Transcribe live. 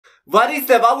What is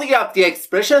the value of the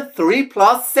expression 3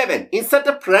 plus 7 inside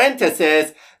the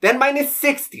parentheses, then minus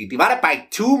 60 divided by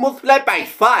 2 multiplied by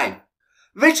 5?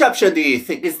 Which option do you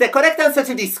think is the correct answer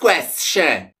to this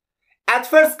question? At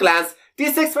first glance,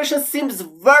 this expression seems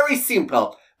very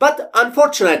simple, but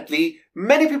unfortunately,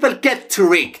 many people get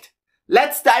tricked.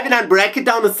 Let's dive in and break it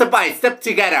down step by step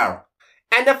together.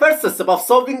 And the first step of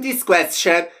solving this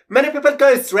question, many people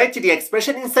go straight to the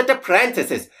expression inside the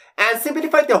parentheses and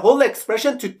simplify the whole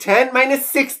expression to 10 minus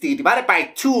 60 divided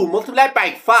by 2 multiplied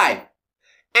by 5.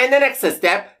 And the next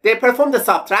step, they perform the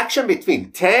subtraction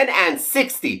between 10 and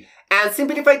 60 and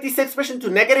simplify this expression to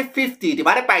negative 50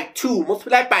 divided by 2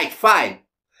 multiplied by 5.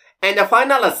 And the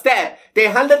final step, they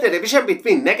handle the division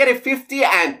between negative 50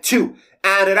 and 2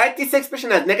 and write this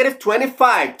expression as negative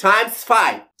 25 times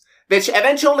 5, which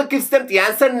eventually gives them the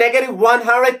answer negative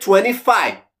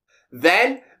 125.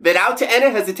 Then, without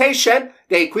any hesitation,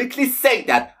 they quickly say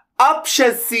that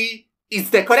option C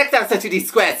is the correct answer to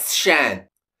this question.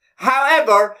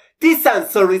 However, this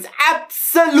answer is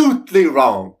absolutely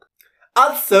wrong.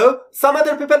 Also, some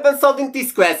other people when solving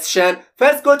this question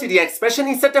first go to the expression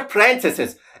inside the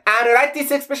parentheses and write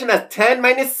this expression as 10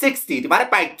 minus 60 divided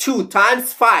by 2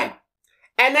 times 5.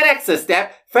 And the next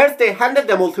step, first they handle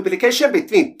the multiplication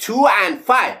between 2 and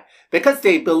 5 because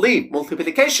they believe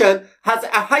multiplication has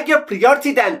a higher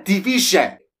priority than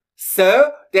division.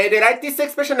 So, they write this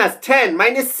expression as 10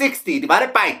 minus 60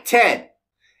 divided by 10.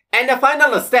 And the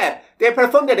final step, they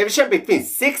perform the division between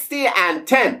 60 and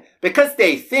 10 because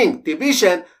they think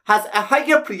division has a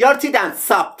higher priority than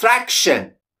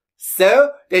subtraction.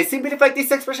 So, they simplify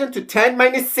this expression to 10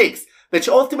 minus 6, which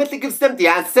ultimately gives them the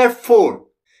answer 4.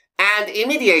 And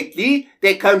immediately,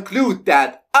 they conclude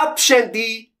that option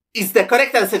D is the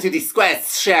correct answer to this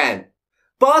question.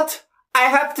 But, I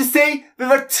have to say, we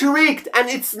were tricked and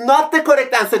it's not the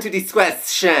correct answer to this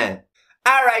question.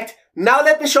 Alright, now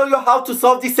let me show you how to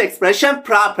solve this expression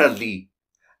properly.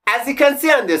 As you can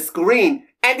see on the screen,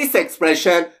 in this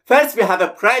expression, first we have a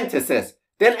parenthesis,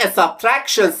 then a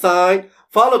subtraction sign,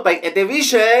 followed by a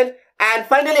division, and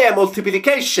finally a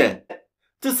multiplication.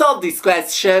 To solve this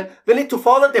question, we need to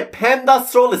follow the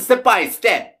PEMDAS rule step by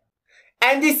step.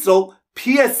 And this rule,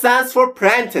 P stands for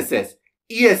parenthesis,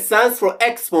 E stands for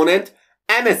exponent,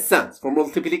 M stands for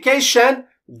multiplication,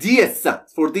 D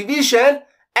stands for division,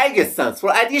 A stands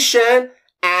for addition,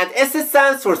 and S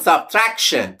stands for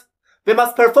subtraction. We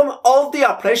must perform all the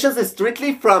operations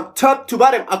strictly from top to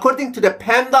bottom according to the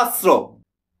PEMDAS rule.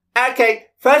 Okay,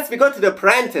 first we go to the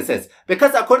parentheses,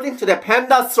 because according to the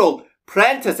PEMDAS rule,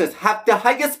 parentheses have the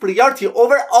highest priority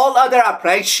over all other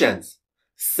operations.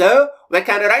 So, we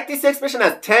can write this expression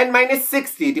as 10 minus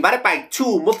 60 divided by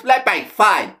 2 multiplied by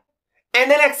 5.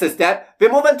 And the next step, we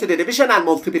move on to the division and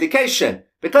multiplication,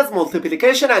 because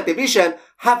multiplication and division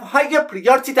have higher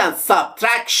priority than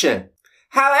subtraction.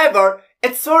 However,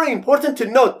 it's very important to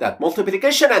note that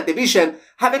multiplication and division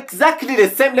have exactly the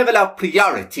same level of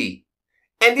priority.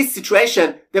 In this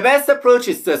situation, the best approach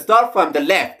is to start from the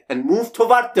left and move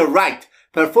toward the right,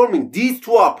 performing these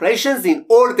two operations in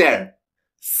order.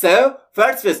 So,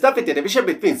 first we start with the division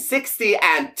between 60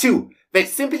 and 2, which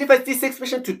simplifies this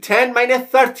expression to 10 minus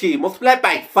 30 multiplied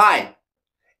by 5.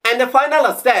 And the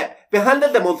final step, we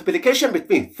handle the multiplication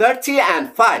between 30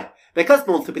 and 5, because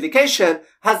multiplication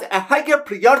has a higher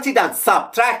priority than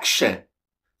subtraction.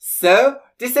 So,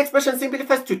 this expression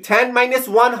simplifies to 10 minus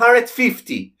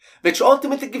 150, which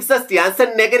ultimately gives us the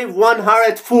answer negative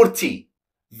 140.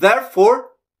 Therefore,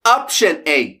 option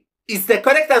A is the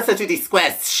correct answer to this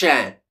question.